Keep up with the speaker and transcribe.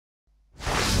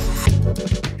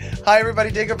Hi everybody,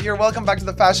 Dacob here. Welcome back to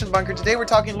the Fashion Bunker. Today we're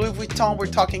talking Louis Vuitton, we're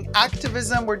talking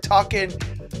activism, we're talking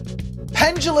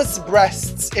pendulous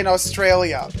breasts in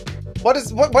Australia.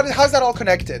 How's that all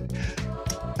connected?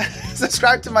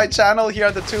 Subscribe to my channel here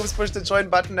on the tubes. Push the join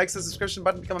button next to the subscription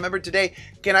button. Become a member today.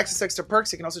 Gain access to extra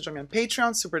perks. You can also join me on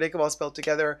Patreon. superdacob all spelled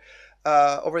together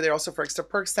over there also for extra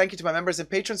perks. Thank you to my members and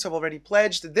patrons who have already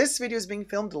pledged. This video is being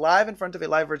filmed live in front of a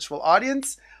live virtual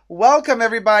audience. Welcome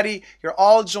everybody. You're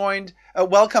all joined.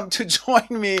 Welcome to join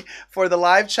me for the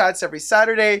live chats every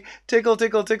Saturday. Tickle,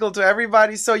 tickle, tickle to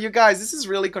everybody. So you guys, this is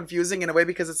really confusing in a way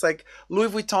because it's like Louis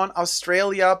Vuitton,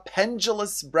 Australia,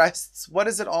 pendulous breasts. What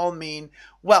does it all mean?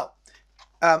 Well,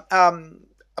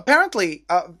 apparently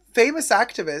a famous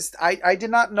activist, I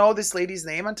did not know this lady's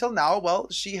name until now. Well,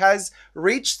 she has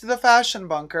reached the Fashion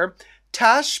Bunker.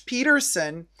 Tash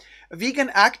Peterson, vegan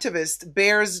activist,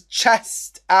 bears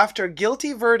chest after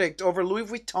guilty verdict over Louis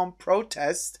Vuitton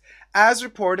protest, as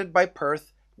reported by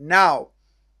Perth Now.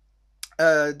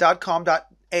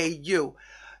 .com.au.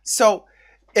 So,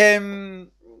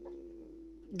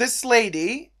 this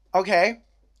lady, okay,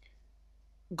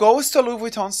 goes to a Louis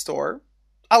Vuitton store.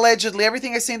 Allegedly,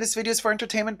 everything I say in this video is for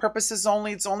entertainment purposes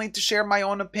only. It's only to share my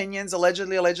own opinions.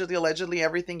 Allegedly,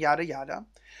 everything, yada, yada.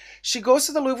 She goes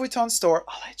to the Louis Vuitton store,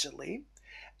 allegedly.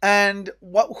 And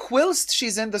whilst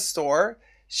she's in the store,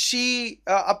 she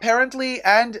apparently,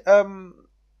 and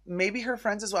maybe her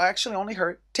friends as well, actually only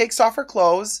her, takes off her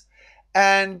clothes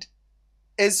and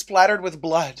is splattered with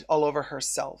blood all over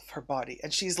herself, her body.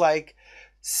 And she's like,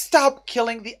 stop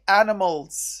killing the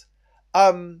animals.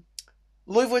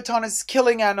 Louis Vuitton is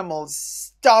killing animals.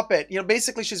 Stop it.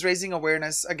 Basically she's raising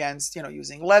awareness against,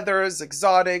 using leathers,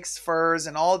 exotics, furs,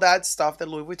 and all that stuff that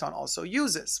Louis Vuitton also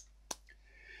uses.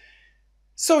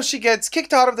 So she gets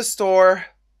kicked out of the store,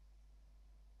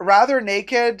 rather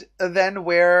naked than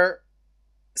wear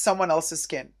someone else's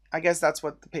skin. I guess that's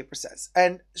what the paper says.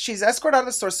 And she's escorted out of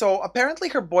the store. So apparently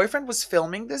her boyfriend was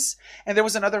filming this, and there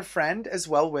was another friend as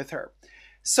well with her.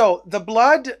 So the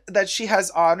blood that she has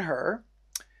on her,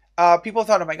 people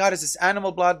thought, oh my God, is this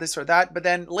animal blood, this or that? But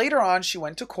then later on, she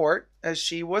went to court as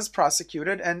she was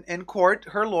prosecuted. And in court,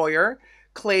 her lawyer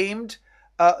claimed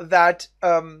that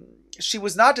she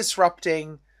was not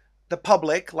disrupting the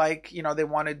public. Like, they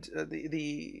wanted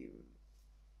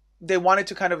they wanted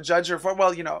to kind of judge her for,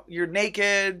 well, you're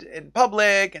naked in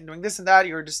public and doing this and that.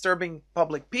 You're disturbing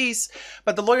public peace.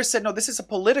 But the lawyer said, no, this is a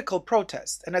political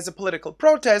protest. And as a political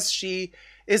protest, she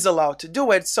is allowed to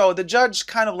do it. So the judge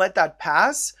kind of let that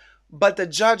pass. But the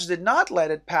judge did not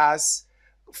let it pass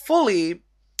fully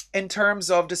in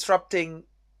terms of disrupting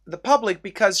the public,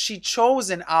 because she chose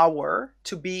an hour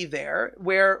to be there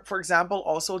where, for example,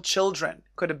 also children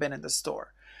could have been in the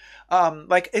store.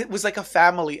 Like it was like a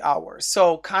family hour.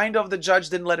 So kind of the judge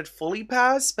didn't let it fully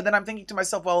pass. But then I'm thinking to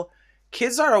myself, well,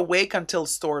 kids are awake until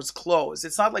stores close.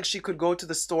 It's not like she could go to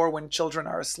the store when children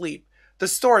are asleep. The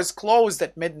store is closed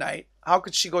at midnight. How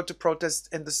could she go to protest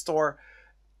in the store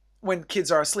when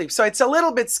kids are asleep? So it's a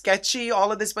little bit sketchy,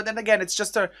 all of this. But then again, it's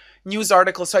just a news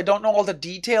article. So I don't know all the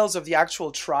details of the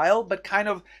actual trial. But kind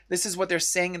of this is what they're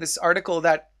saying in this article,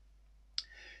 that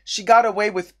she got away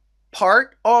with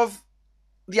part of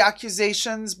the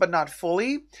accusations, but not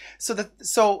fully.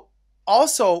 So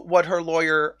also what her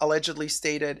lawyer allegedly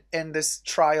stated in this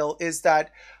trial is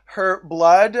that her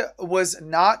blood was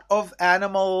not of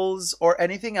animals or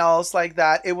anything else like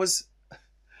that. It was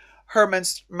her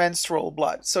menstrual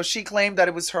blood. So she claimed that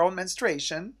it was her own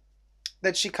menstruation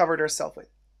that she covered herself with.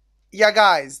 Yeah,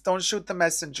 guys, don't shoot the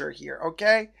messenger here,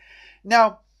 okay?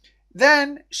 Now,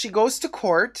 then she goes to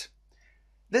court.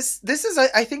 This is,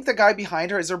 I think the guy behind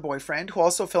her is her boyfriend, who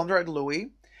also filmed her at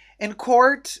Louis. In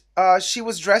court, she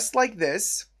was dressed like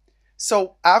this.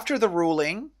 So after the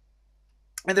ruling,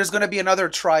 and there's going to be another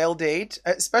trial date,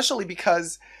 especially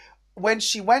because when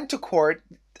she went to court,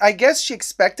 I guess she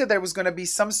expected there was going to be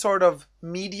some sort of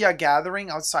media gathering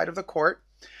outside of the court.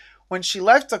 When she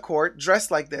left the court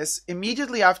dressed like this,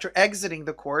 immediately after exiting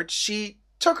the court, she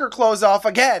took her clothes off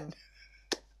again.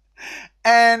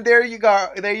 And there you go.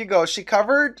 There you go. She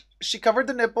covered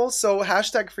the nipple. So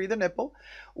hashtag free the nipple.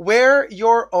 Wear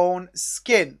your own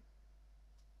skin.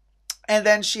 And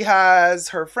then she has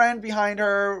her friend behind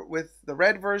her with the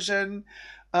red version.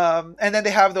 And then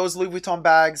they have those Louis Vuitton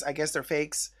bags. I guess they're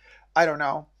fakes. I don't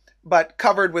know. But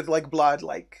covered with like blood.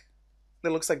 Like it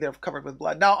looks like they're covered with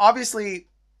blood. Now, obviously,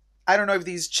 I don't know if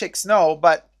these chicks know,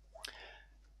 but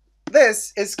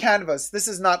this is canvas. This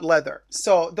is not leather.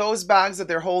 So those bags that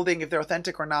they're holding, if they're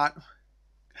authentic or not,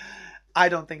 I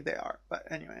don't think they are. But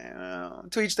anyway,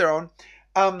 to each their own.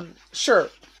 Sure.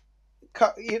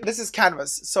 This is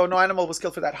canvas. So no animal was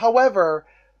killed for that. However,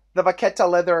 The vaqueta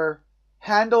leather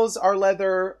handles are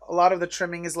leather. A lot of the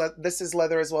trimming is this is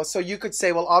leather as well. So you could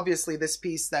say, well, obviously this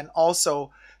piece then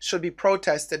also should be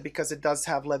protested because it does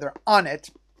have leather on it,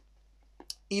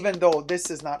 even though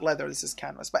this is not leather, this is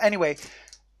canvas. But anyway,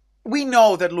 we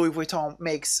know that Louis Vuitton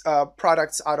makes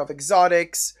products out of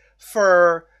exotics,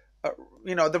 fur,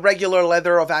 the regular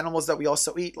leather of animals that we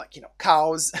also eat, like,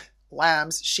 cows,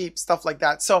 lambs, sheep, stuff like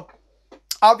that. So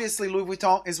obviously Louis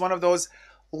Vuitton is one of those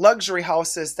luxury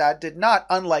houses that did not,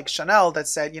 unlike Chanel, that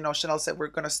said, Chanel said, we're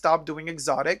going to stop doing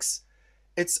exotics.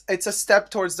 It's a step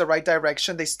towards the right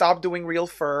direction. They stopped doing real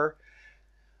fur.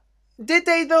 Did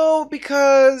they though?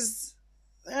 Because,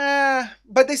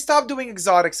 but they stopped doing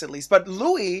exotics at least. But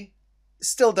Louis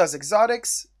still does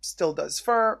exotics, still does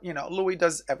fur. Louis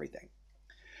does everything.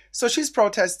 So she's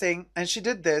protesting, and she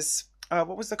did this.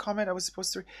 What was the comment I was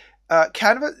supposed to?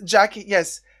 Canvas, Jackie.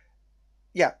 Yes,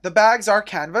 yeah. The bags are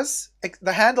canvas.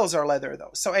 The handles are leather,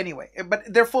 though. So anyway, but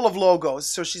they're full of logos.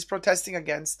 So she's protesting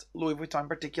against Louis Vuitton in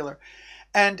particular,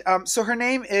 and so her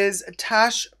name is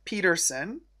Tash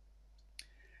Peterson.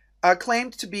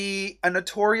 Claimed to be a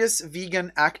notorious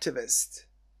vegan activist.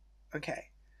 Okay,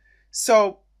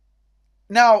 so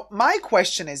now my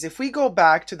question is, if we go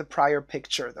back to the prior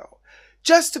picture, though,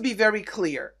 just to be very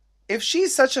clear, if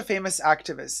she's such a famous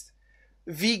activist,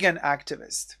 vegan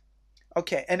activist,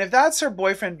 okay, and if that's her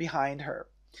boyfriend behind her,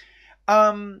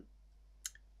 I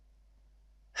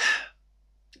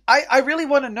really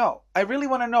want to know. I really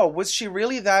want to know, was she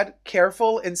really that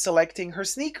careful in selecting her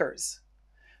sneakers?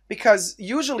 Because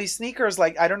usually sneakers,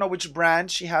 like, I don't know which brand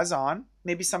she has on.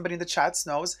 Maybe somebody in the chats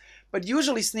knows. But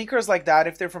usually sneakers like that,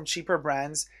 if they're from cheaper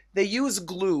brands, they use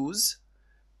glues.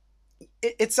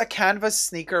 It's a canvas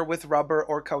sneaker with rubber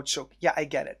or caoutchouc. Yeah, I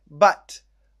get it. But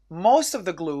most of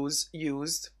the glues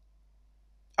used...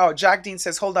 Oh, Jack Dean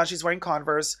says, hold on, she's wearing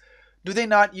Converse. Do they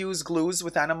not use glues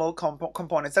with animal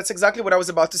components? That's exactly what I was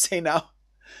about to say now.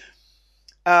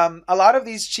 A lot of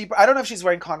these cheap, I don't know if she's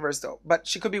wearing Converse though, but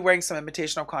she could be wearing some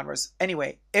imitation of Converse.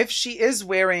 Anyway, if she is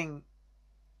wearing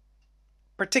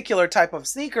particular type of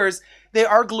sneakers, they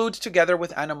are glued together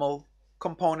with animal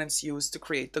components used to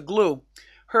create the glue.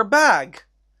 Her bag,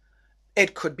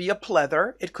 it could be a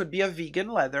pleather, it could be a vegan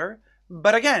leather,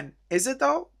 but again, is it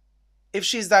though? If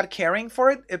she's that caring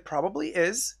for it, it probably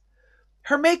is.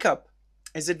 Her makeup,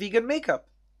 is it vegan makeup?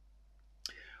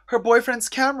 Her boyfriend's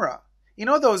camera.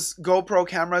 Those GoPro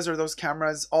cameras or those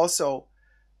cameras also,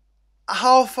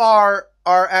 how far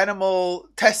are animal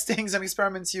testings and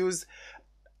experiments used?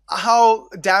 How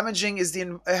damaging has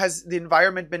the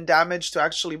environment been damaged to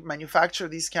actually manufacture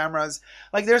these cameras?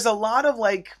 Like, there's a lot of,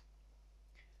 like,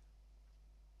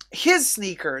 his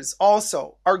sneakers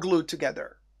also are glued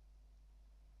together.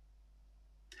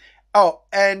 Oh,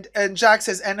 and Jack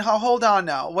says, and hold on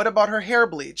now, what about her hair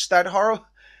bleach?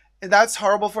 That's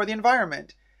horrible for the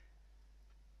environment.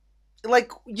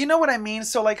 Like, you know what I mean?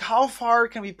 So, like, how far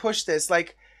can we push this?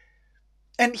 Like,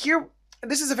 and here,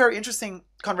 this is a very interesting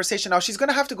conversation. Now, she's going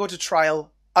to have to go to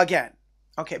trial again.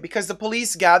 Okay, because the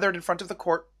police gathered in front of the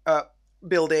court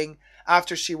building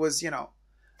after she was,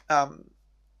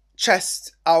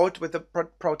 chest out with the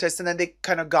protest. And then they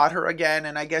kind of got her again.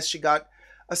 And I guess she got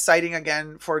a citing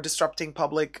again for disrupting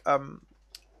public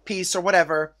peace or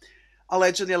whatever.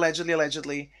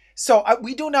 Allegedly. So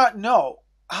we do not know.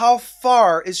 How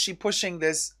far is she pushing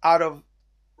this out of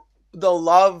the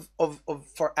love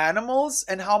for animals,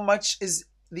 and how much is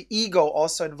the ego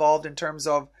also involved in terms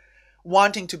of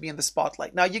wanting to be in the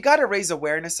spotlight? Now, you got to raise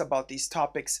awareness about these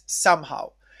topics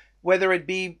somehow, whether it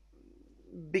be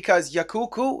because you're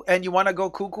cuckoo and you want to go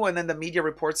cuckoo, and then the media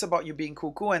reports about you being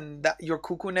cuckoo and that your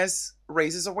cuckoo-ness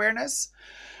raises awareness,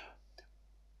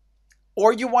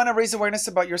 or you want to raise awareness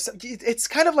about yourself. It's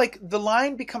kind of like the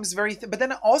line becomes very thin. But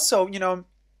then also,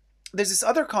 there's this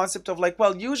other concept of, like,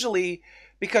 well, usually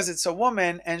because it's a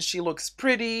woman and she looks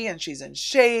pretty and she's in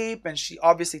shape and she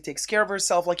obviously takes care of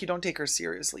herself, like, you don't take her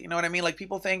seriously. You know what I mean? Like,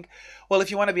 people think, well,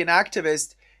 if you want to be an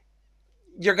activist,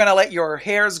 you're going to let your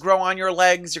hairs grow on your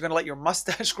legs. You're going to let your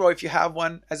mustache grow if you have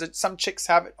one. Some chicks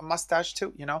have a mustache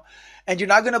too, and you're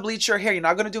not going to bleach your hair. You're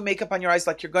not going to do makeup on your eyes.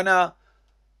 Like, you're going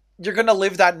to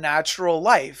live that natural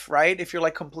life, right? If you're,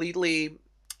 like, completely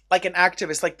like an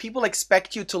activist, like, people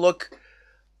expect you to look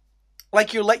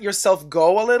like you let yourself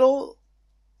go a little,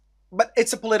 but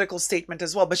it's a political statement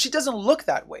as well. But she doesn't look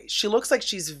that way. She looks like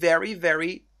she's very,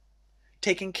 very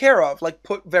taken care of, like,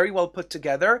 very well put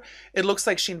together. It looks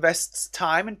like she invests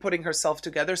time in putting herself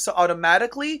together. So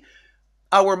automatically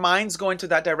our minds go into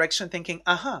that direction thinking,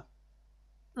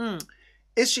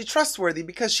 is she trustworthy?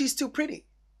 Because she's too pretty.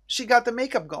 She got the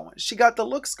makeup going. She got the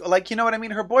looks. Like, you know what I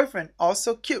mean? Her boyfriend,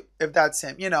 also cute, if that's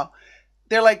him,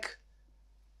 they're like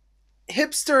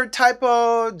hipster type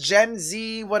of Gen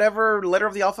Z, whatever letter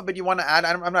of the alphabet you want to add.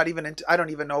 I'm not even into, I don't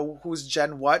even know who's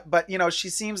Gen what, but you know, she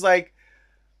seems like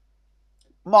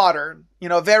modern, you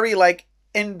know, very like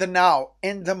in the now,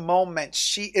 in the moment.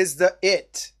 She is the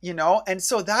it, you know, and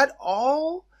so that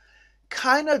all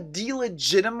kind of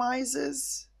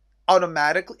delegitimizes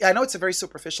automatically. I know it's a very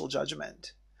superficial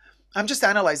judgment. I'm just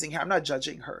analyzing her. I'm not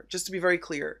judging her, just to be very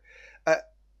clear. Uh,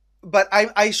 but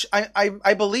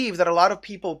I believe that a lot of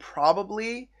people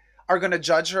probably are going to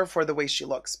judge her for the way she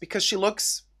looks, because she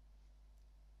looks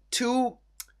too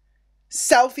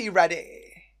selfie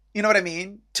ready. You know what I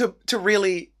mean? To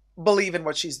really believe in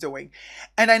what she's doing.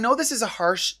 And I know this is a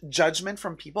harsh judgment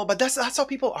from people, but that's how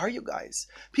people are, you guys.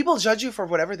 People judge you for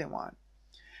whatever they want.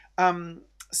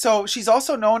 So she's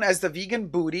also known as the vegan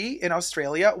booty in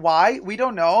Australia. Why? We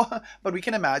don't know, but we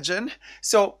can imagine.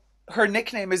 So her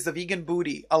nickname is the vegan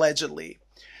booty, allegedly.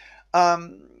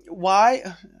 Why?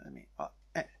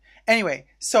 Anyway,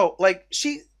 so like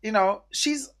she, you know,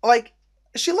 she's like,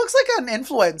 she looks like an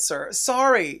influencer.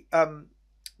 Sorry,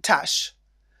 Tash.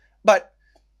 But,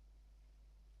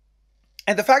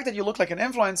 and the fact that you look like an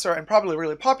influencer and probably a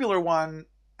really popular one,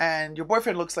 and your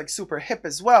boyfriend looks like super hip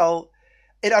as well,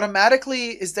 it automatically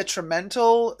is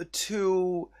detrimental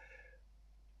to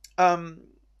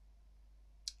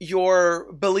your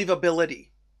believability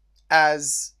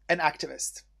as an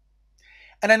activist.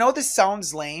 And I know this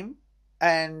sounds lame,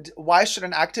 and why should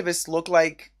an activist look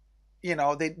like, you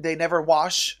know, they never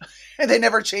wash and they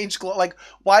never change clothes? Like,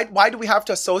 why do we have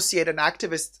to associate an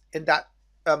activist in that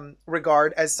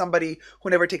regard as somebody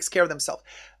who never takes care of themselves?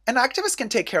 An activist can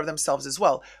take care of themselves as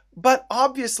well, but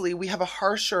obviously we have a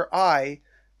harsher eye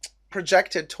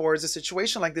projected towards a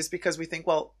situation like this, because we think,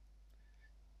 well,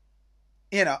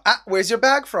 you know, where's your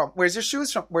bag from? Where's your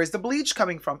shoes from? Where's the bleach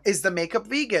coming from? Is the makeup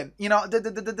vegan? You know,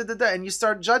 and you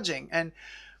start judging. And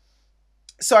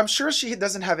so I'm sure she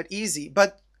doesn't have it easy,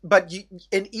 but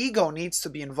an ego needs to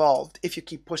be involved if you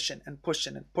keep pushing and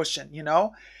pushing and pushing, you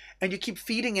know, and you keep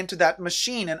feeding into that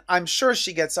machine. And I'm sure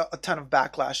she gets a ton of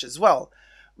backlash as well.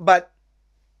 But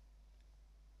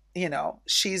you know,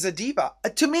 she's a diva.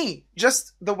 To me,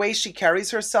 just the way she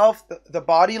carries herself, the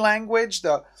body language,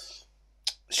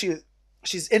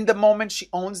 she's in the moment, she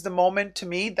owns the moment. To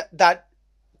me, that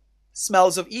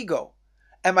smells of ego.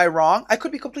 Am I wrong? I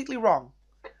could be completely wrong.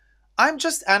 I'm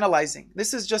just analyzing.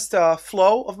 This is just a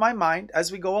flow of my mind as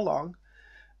we go along.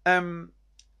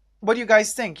 What do you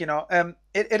guys think? You know,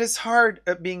 it is hard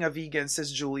being a vegan,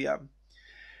 says Julia.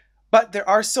 But there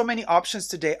are so many options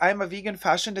today. I am a vegan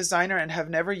fashion designer and have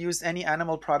never used any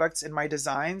animal products in my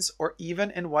designs or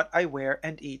even in what I wear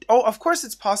and eat. Oh, of course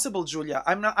it's possible, Julia.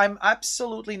 I'm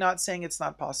absolutely not saying it's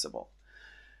not possible.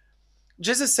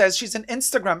 Jizza says she's an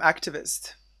Instagram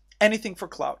activist. Anything for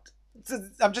clout.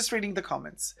 I'm just reading the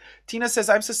comments. Tina says,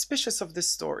 I'm suspicious of this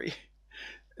story.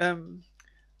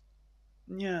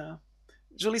 Yeah.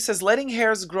 Julie says, letting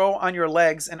hairs grow on your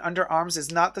legs and underarms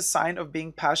is not the sign of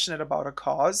being passionate about a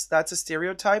cause. That's a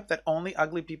stereotype that only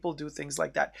ugly people do things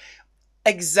like that.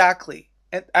 Exactly.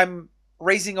 And I'm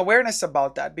raising awareness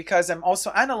about that because I'm also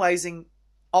analyzing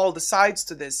all the sides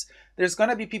to this. There's going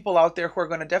to be people out there who are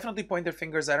going to definitely point their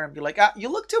fingers at her and be like, you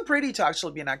look too pretty to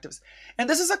actually be an activist. And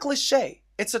this is a cliche.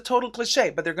 It's a total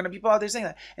cliche, but there are going to be people out there saying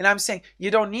that. And I'm saying you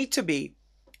don't need to be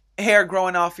hair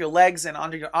growing off your legs and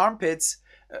under your armpits,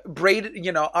 braided,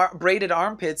 you know, braided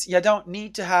armpits. You don't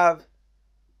need to have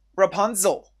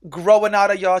Rapunzel growing out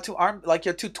of your two like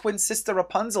your two twin sister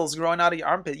Rapunzels growing out of your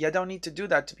armpit. You don't need to do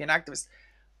that to be an activist.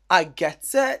 I get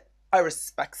it. I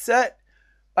respect it.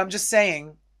 I'm just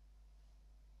saying,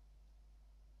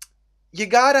 you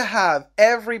gotta have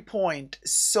every point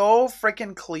so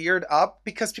freaking cleared up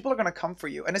because people are gonna come for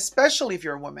you, and especially if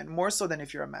you're a woman, more so than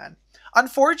if you're a man.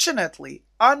 Unfortunately,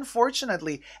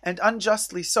 and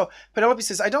unjustly so. Penelope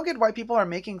says, I don't get why people are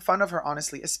making fun of her,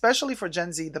 honestly, especially for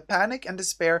Gen Z. The panic and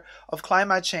despair of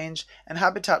climate change and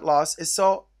habitat loss is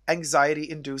so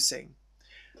anxiety-inducing.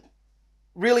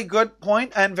 Really good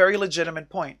point and very legitimate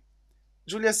point.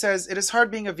 Julia says, it is hard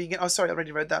being a vegan. Oh, sorry, I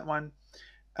already read that one.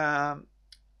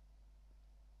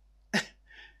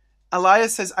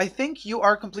 Elias says, I think you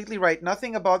are completely right.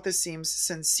 Nothing about this seems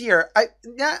sincere.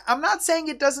 I'm not saying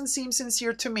it doesn't seem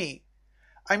sincere to me.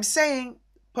 I'm saying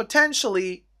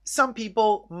potentially some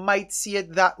people might see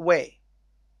it that way.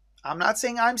 I'm not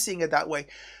saying I'm seeing it that way.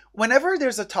 Whenever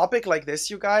there's a topic like this,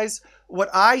 you guys, what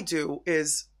I do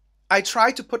is I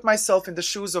try to put myself in the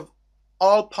shoes of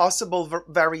all possible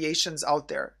variations out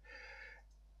there.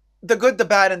 The good, the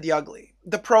bad, and the ugly.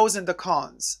 The pros and the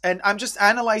cons. And I'm just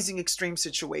analyzing extreme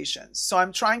situations. So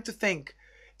I'm trying to think,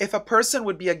 If a person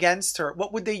would be against her,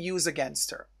 what would they use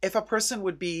against her? If a person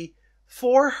would be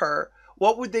for her,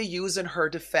 what would they use in her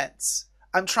defense?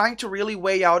 I'm trying to really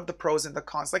weigh out the pros and the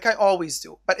cons, like I always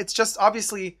do. But it's just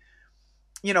obviously,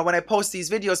 you know, when I post these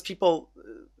videos, people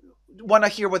want to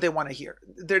hear what they want to hear.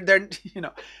 They're, you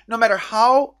know, no matter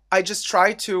how, I just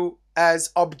try to,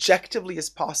 as objectively as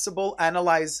possible,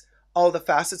 analyze all the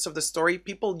facets of the story.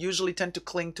 People usually tend to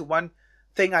cling to one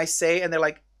thing I say and they're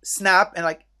like, snap, and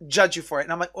like judge you for it.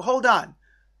 And I'm like, well, hold on.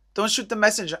 Don't shoot the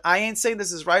messenger. I ain't saying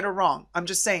this is right or wrong. I'm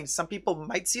just saying some people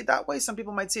might see it that way. Some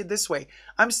people might see it this way.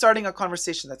 I'm starting a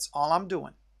conversation. That's all I'm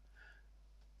doing.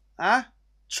 Huh?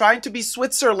 Trying to be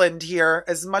Switzerland here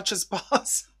as much as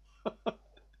possible.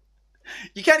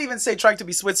 You can't even say trying to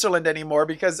be Switzerland anymore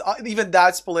because even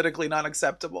that's politically not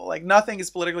acceptable. Like nothing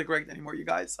is politically correct anymore, you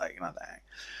guys. Like nothing.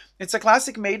 It's a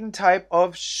classic maiden type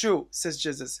of shoe, says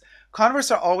Jesus.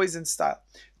 Converse are always in style.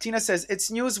 Tina says,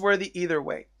 it's newsworthy either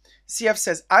way. CF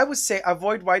says, I would say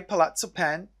avoid white palazzo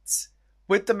pants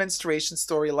with the menstruation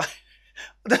storyline.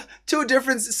 Two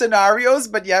different scenarios,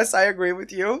 but yes, I agree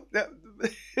with you.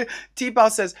 T-Pal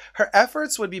says, her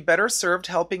efforts would be better served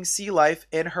helping sea life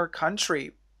in her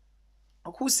country.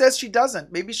 Who says she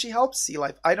doesn't? Maybe she helps sea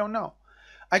life. I don't know.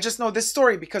 I just know this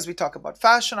story because we talk about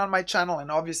fashion on my channel, and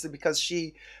obviously because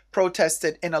she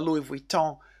protested in a Louis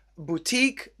Vuitton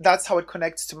boutique. That's how it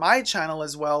connects to my channel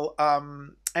as well.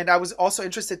 And I was also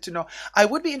interested to know, I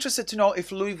would be interested to know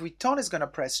if Louis Vuitton is going to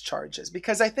press charges,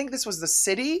 because I think this was the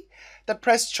city that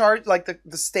pressed charge, like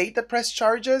the state that pressed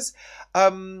charges.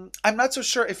 I'm not so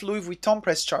sure if Louis Vuitton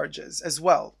pressed charges as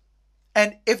well.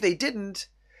 And if they didn't,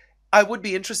 I would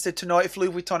be interested to know if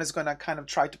Louis Vuitton is going to kind of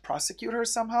try to prosecute her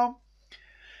somehow.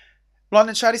 Blonde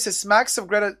and Chatty says, smacks of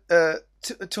Greta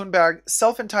Thunberg,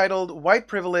 self-entitled, white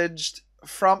privileged,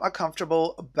 from a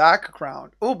comfortable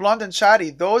background. Oh, Blonde and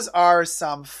Chatty, those are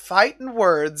some fighting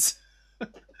words.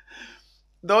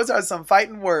 Those are some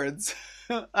fighting words.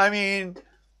 I mean,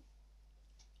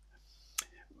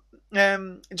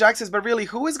 Jack says, but really,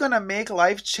 who is going to make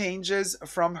life changes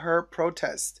from her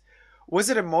protest? Was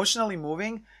it emotionally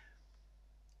moving?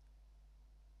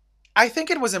 I think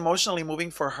it was emotionally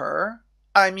moving for her.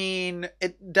 I mean,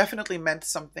 it definitely meant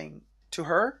something to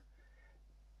her.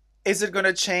 Is it going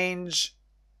to change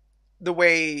the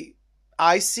way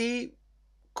I see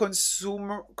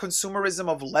consumerism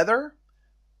of leather?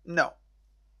 No.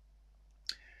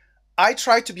 I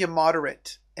try to be a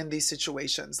moderate in these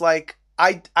situations. Like,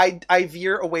 I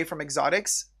veer away from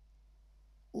exotics.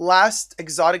 Last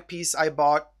exotic piece I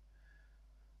bought,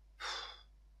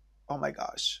 oh my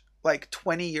gosh, like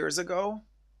 20 years ago.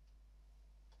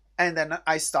 And then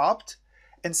I stopped.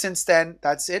 And since then,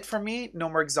 that's it for me. No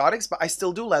more exotics, but I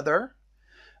still do leather.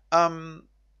 I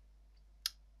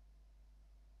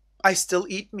still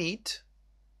eat meat.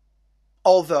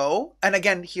 Although, and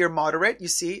again, here moderate, you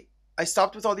see, I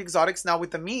stopped with all the exotics. Now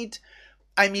with the meat,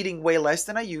 I'm eating way less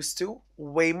than I used to,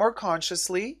 way more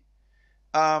consciously.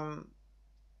 I'm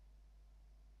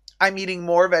eating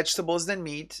more vegetables than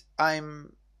meat.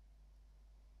 I'm,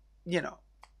 you know,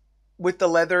 with the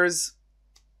leathers,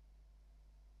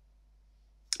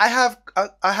 I have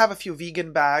a few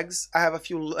vegan bags. I have a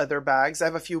few leather bags. I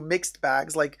have a few mixed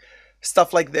bags, like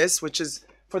stuff like this, which is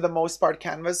for the most part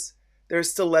canvas.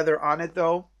 There's still leather on it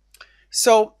though.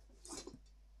 So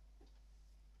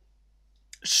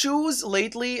shoes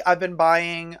lately, I've been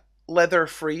buying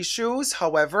leather-free shoes.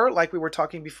 However, like we were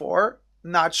talking before,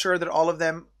 not sure that all of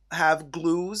them have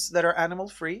glues that are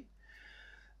animal-free.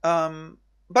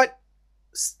 But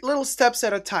little steps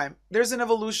at a time. There's an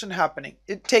evolution happening.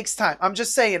 It takes time. I'm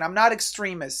just saying, I'm not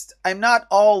extremist. I'm not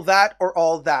all that or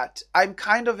all that. I'm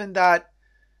kind of in that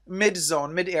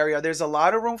mid-zone, mid-area. There's a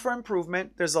lot of room for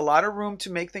improvement. There's a lot of room to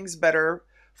make things better,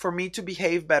 for me to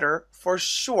behave better, for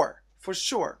sure, for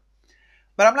sure.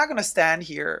 But I'm not going to stand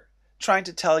here trying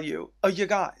to tell you, oh, you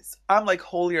guys, I'm like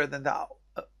holier than thou.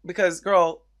 Because,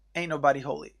 girl, ain't nobody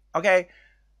holy, okay?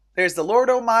 There's the Lord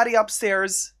Almighty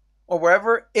upstairs, or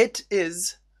wherever it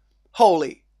is,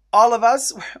 holy. All of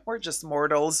us, we're just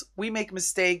mortals. We make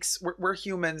mistakes. We're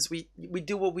humans. We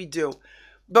do what we do.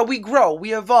 But we grow,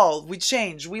 we evolve, we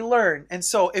change, we learn. And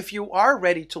so if you are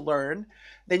ready to learn,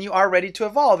 then you are ready to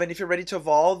evolve. And if you're ready to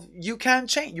evolve, you can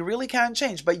change. You really can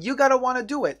change. But you got to want to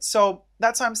do it. So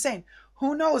that's what I'm saying.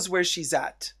 Who knows where she's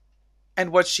at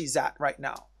and what she's at right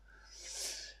now?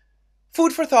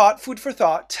 Food for thought, food for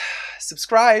thought.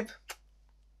 Subscribe.